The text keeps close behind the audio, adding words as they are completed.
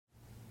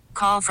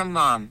Call from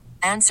mom.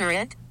 Answer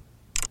it.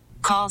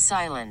 Call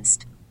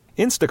silenced.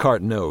 Instacart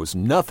knows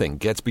nothing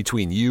gets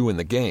between you and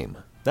the game.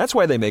 That's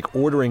why they make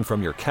ordering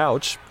from your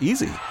couch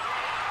easy.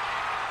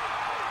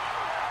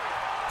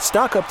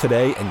 Stock up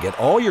today and get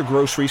all your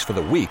groceries for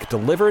the week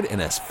delivered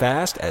in as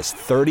fast as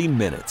 30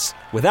 minutes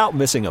without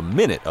missing a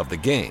minute of the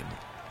game.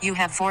 You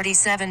have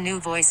 47 new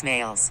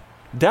voicemails.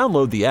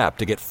 Download the app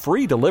to get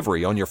free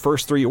delivery on your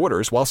first 3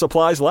 orders while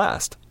supplies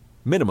last.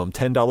 Minimum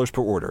 $10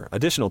 per order.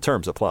 Additional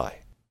terms apply.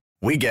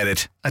 We get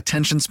it.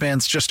 Attention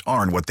spans just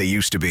aren't what they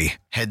used to be.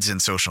 Heads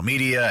in social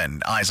media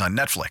and eyes on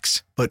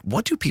Netflix. But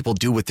what do people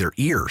do with their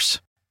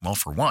ears? Well,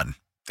 for one,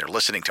 they're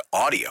listening to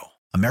audio.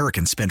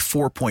 Americans spend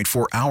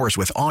 4.4 hours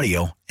with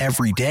audio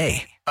every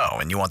day. Oh,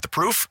 and you want the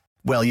proof?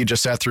 Well, you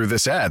just sat through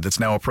this ad that's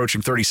now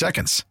approaching 30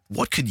 seconds.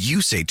 What could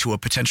you say to a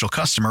potential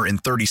customer in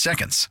 30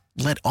 seconds?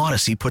 Let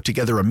Odyssey put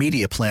together a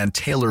media plan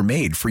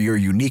tailor-made for your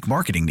unique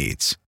marketing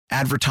needs.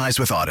 Advertise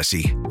with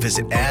Odyssey.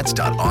 Visit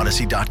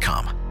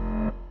ads.odyssey.com.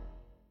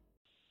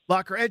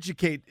 Locker,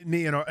 educate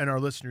me and our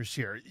listeners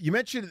here. You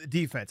mentioned the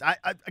defense.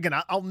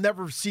 I'll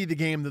never see the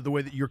game the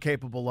way that you're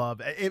capable of,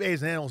 A,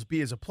 as an analyst,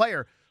 B, as a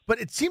player. But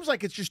it seems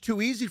like it's just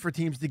too easy for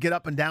teams to get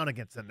up and down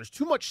against them. There's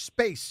too much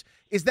space.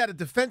 Is that a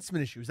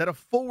defenseman issue? Is that a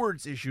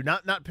forwards issue?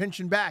 Not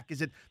pinching back?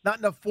 Is it not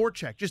enough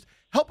forecheck? Just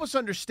help us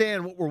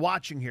understand what we're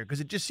watching here, because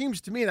it just seems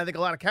to me, and I think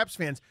a lot of Caps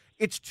fans,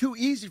 it's too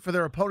easy for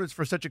their opponents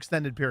for such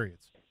extended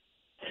periods.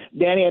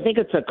 Danny, I think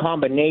it's a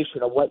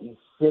combination of what you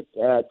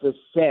just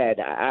said.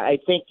 I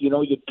think, you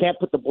can't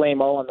put the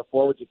blame all on the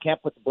forwards. You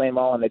can't put the blame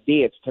all on the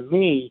D. It's, to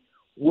me,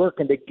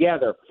 working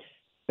together.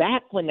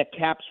 Back when the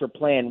Caps were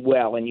playing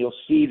well, and you'll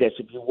see this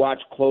if you watch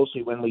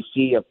closely when we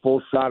see a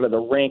full shot of the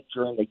rink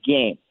during the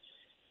game,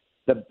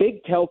 the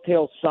big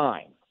telltale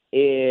sign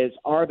is,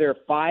 are there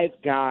 5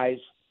 guys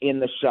in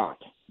the shot?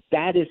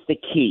 That is the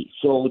key.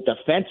 So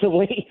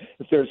defensively,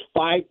 if there's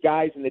 5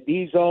 guys in the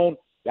D zone,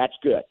 that's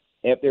good.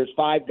 If there's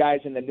 5 guys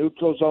in the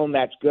neutral zone,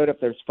 that's good. If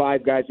there's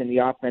 5 guys in the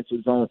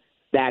offensive zone,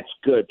 that's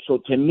good. So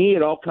to me,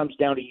 it all comes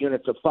down to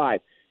units of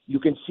 5. You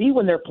can see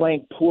when they're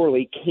playing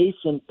poorly, case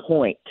in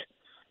point,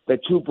 the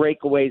 2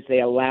 breakaways they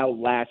allowed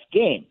last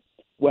game.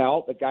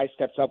 Well, the guy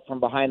steps up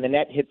from behind the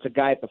net, hits a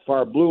guy at the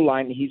far blue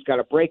line, and he's got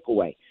a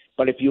breakaway.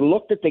 But if you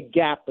looked at the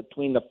gap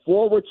between the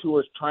forwards who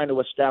were trying to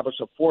establish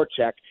a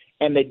forecheck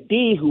and the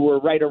D who were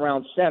right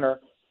around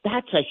center,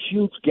 that's a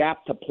huge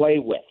gap to play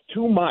with.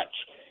 Too much.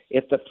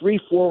 If the 3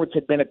 forwards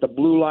had been at the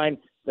blue line,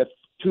 the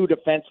 2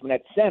 defensemen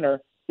at center,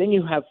 then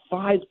you have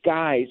 5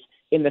 guys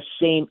in the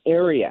same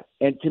area.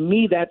 And to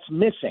me, that's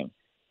missing.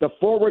 The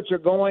forwards are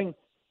going,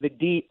 the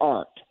D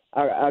aren't.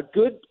 A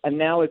good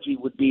analogy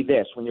would be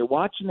this. When you're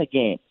watching the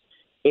game,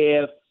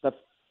 if the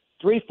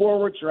 3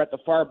 forwards are at the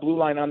far blue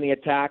line on the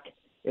attack,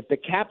 if the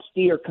Caps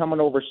D are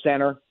coming over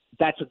center,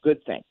 that's a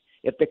good thing.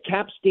 If the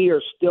Caps D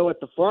are still at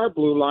the far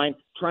blue line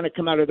trying to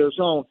come out of their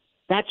zone,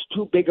 that's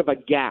too big of a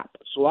gap.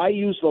 So I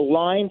use the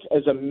lines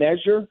as a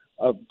measure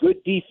of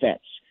good defense.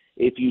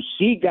 If you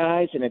see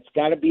guys, and it's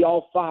got to be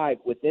all 5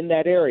 within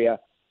that area,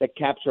 the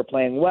Caps are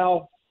playing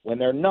well. When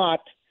they're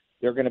not,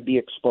 they're going to be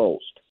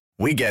exposed.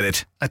 We get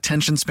it.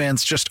 Attention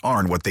spans just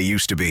aren't what they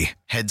used to be.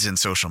 Heads in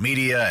social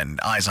media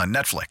and eyes on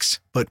Netflix.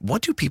 But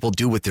what do people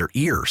do with their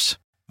ears?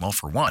 Well,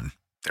 for one,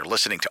 they're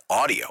listening to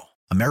audio.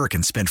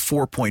 Americans spend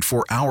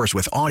 4.4 hours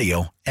with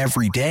audio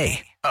every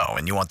day. Oh,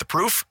 and you want the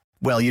proof?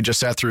 Well, you just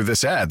sat through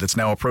this ad that's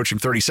now approaching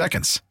 30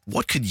 seconds.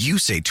 What could you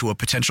say to a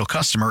potential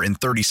customer in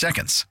 30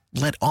 seconds?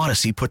 Let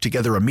Odyssey put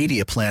together a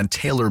media plan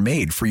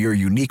tailor-made for your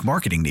unique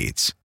marketing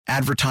needs.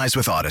 Advertise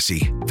with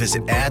Odyssey.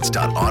 Visit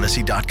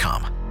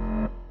ads.odyssey.com.